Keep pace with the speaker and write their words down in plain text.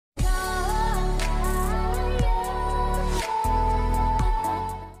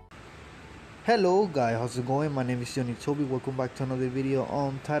Hello guys, how's it going? My name is Johnny Toby. Welcome back to another video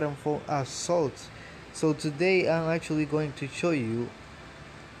on Titanfall Assault. So today I'm actually going to show you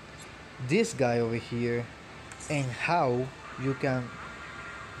this guy over here and how you can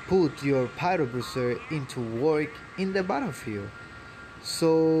put your Pyro Bruseir into work in the battlefield.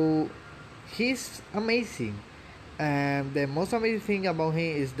 So he's amazing, and the most amazing thing about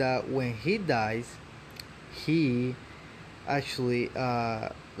him is that when he dies, he actually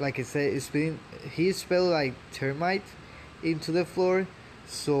like I said, he spelled like termite into the floor,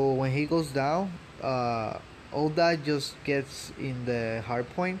 so when he goes down, all that just gets in the hard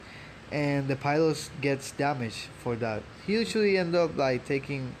point and the pilot gets damaged for that. He usually end up like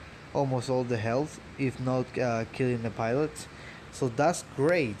taking almost all the health, if not killing the pilot, so that's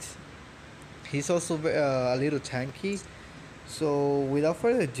great. He's also a little tanky. So without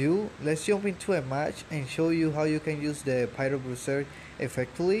further ado, let's jump into a match and show you how you can use the Pyro Bruseir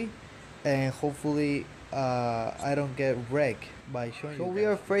effectively, and hopefully I don't get wrecked by showing you. So we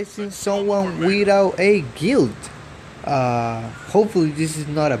are facing someone without a guild. Hopefully this is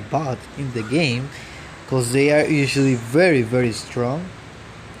not a bot in the game, because they are usually very strong.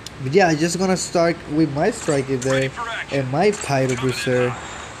 But yeah, I'm just gonna start with my striker there and my Pyro Bruseir,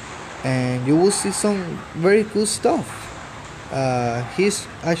 and you will see some very cool stuff. He's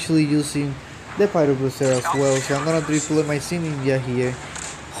actually using the Pyro Bruseir as well, so I'm gonna deploy my Sea Ninja here.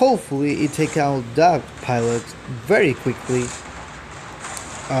 Hopefully it take out that pilot very quickly,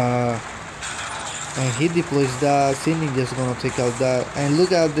 and he deploys that. Sea Ninja is gonna take out that, and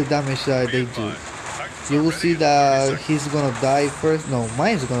look at the damage that they do. You will see that he's gonna die first. No,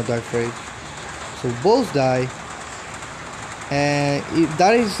 mine's gonna die first, so both die. And if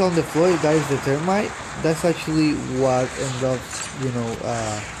that is on the floor, that is the termite. That's actually what ends up,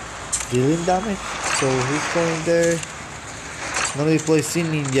 dealing damage. So he's going there. I'm gonna deploy Sea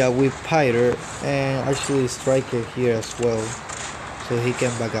Ninja with Pyro and actually Striker here as well, so he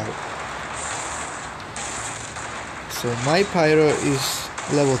can back out. So my Pyro is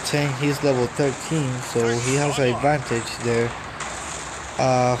level 10, he's level 13, so he has an advantage there.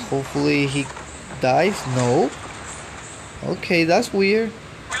 Hopefully he dies. No. Okay, that's weird.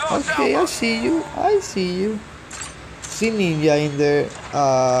 Okay, I see you. Sea Ninja in there.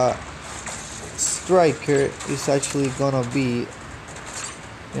 Striker is actually gonna be,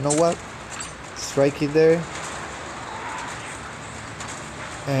 you know what? Strike it there.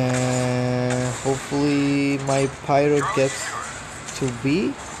 And hopefully my Pyro gets to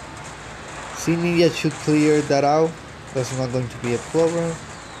B. Sea Ninja should clear that out. That's not going to be a problem.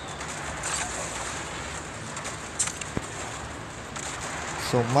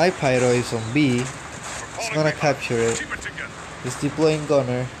 So my Pyro is on B. He's gonna capture it. He's deploying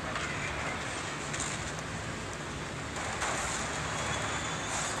Gunner.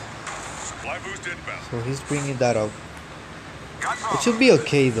 So he's bringing that up. It should be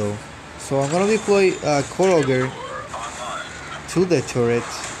okay though. So I'm gonna deploy Korogger to the turret.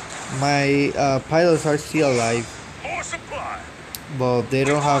 My pilots are still alive, but they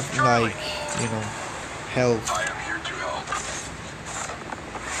don't have like, health.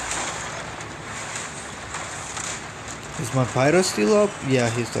 Is my Pyro still up? Yeah,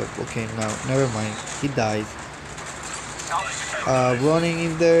 he's up. Okay, now never mind. He died. Running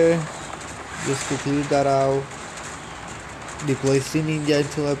in there just to clear that out. Deploy Sea Ninja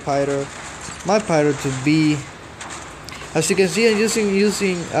into my Pyro. My Pyro to B. As you can see, I'm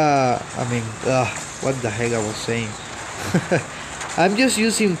using what the heck I was saying. I'm just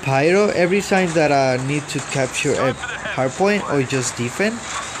using Pyro every time that I need to capture a hardpoint or just defend,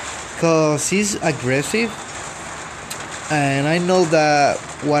 cause he's aggressive. And I know that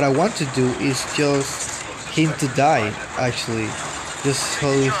what I want to do is just him to die, actually, just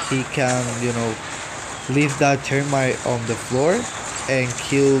so he can, leave that termite on the floor and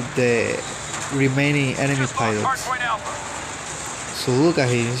kill the remaining enemy pilots. So look at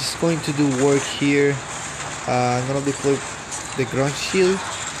him, he's going to do work here. I'm gonna deploy the ground shield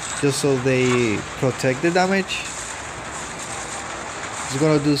just so they protect the damage. He's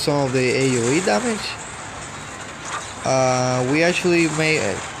gonna do some of the AoE damage. We actually may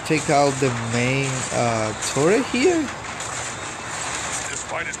take out the main turret here.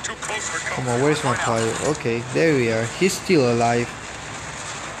 Come on, where's my pilot? Okay, there we are. He's still alive.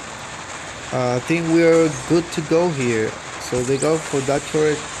 I think we're good to go here. So they go for that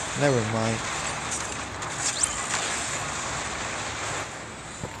turret. Never mind.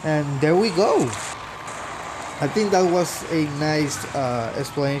 And there we go. I think that was a nice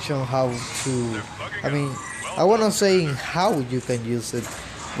explanation how to, I wanna say how you can use it,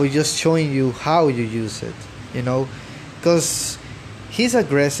 but just showing you how you use it, because he's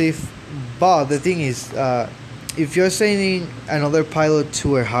aggressive But the thing is, if you're sending another pilot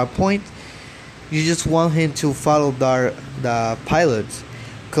to a hard point, you just want him to follow the pilot,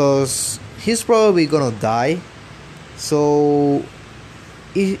 because he's probably gonna die. So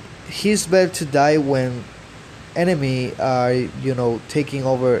he's better to die when enemy are, you know, taking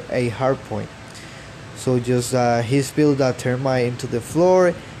over a hard point. So just he spilled that thermite into the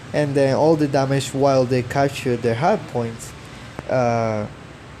floor, and then all the damage while they capture their hard points, that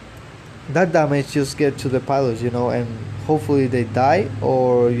damage just get to the pilots, you know, and hopefully they die,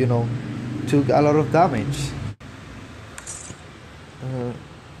 or, you know, took a lot of damage.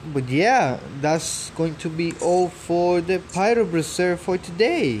 But yeah, that's going to be all for the Pyro Bruseir for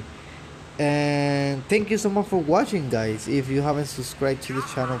today. And thank you so much for watching, guys. If you haven't subscribed to the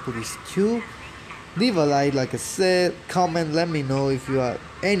channel, please do leave a like I said, comment, let me know if you have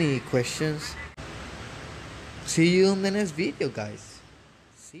any questions. See you in the next video, guys.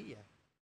 See ya.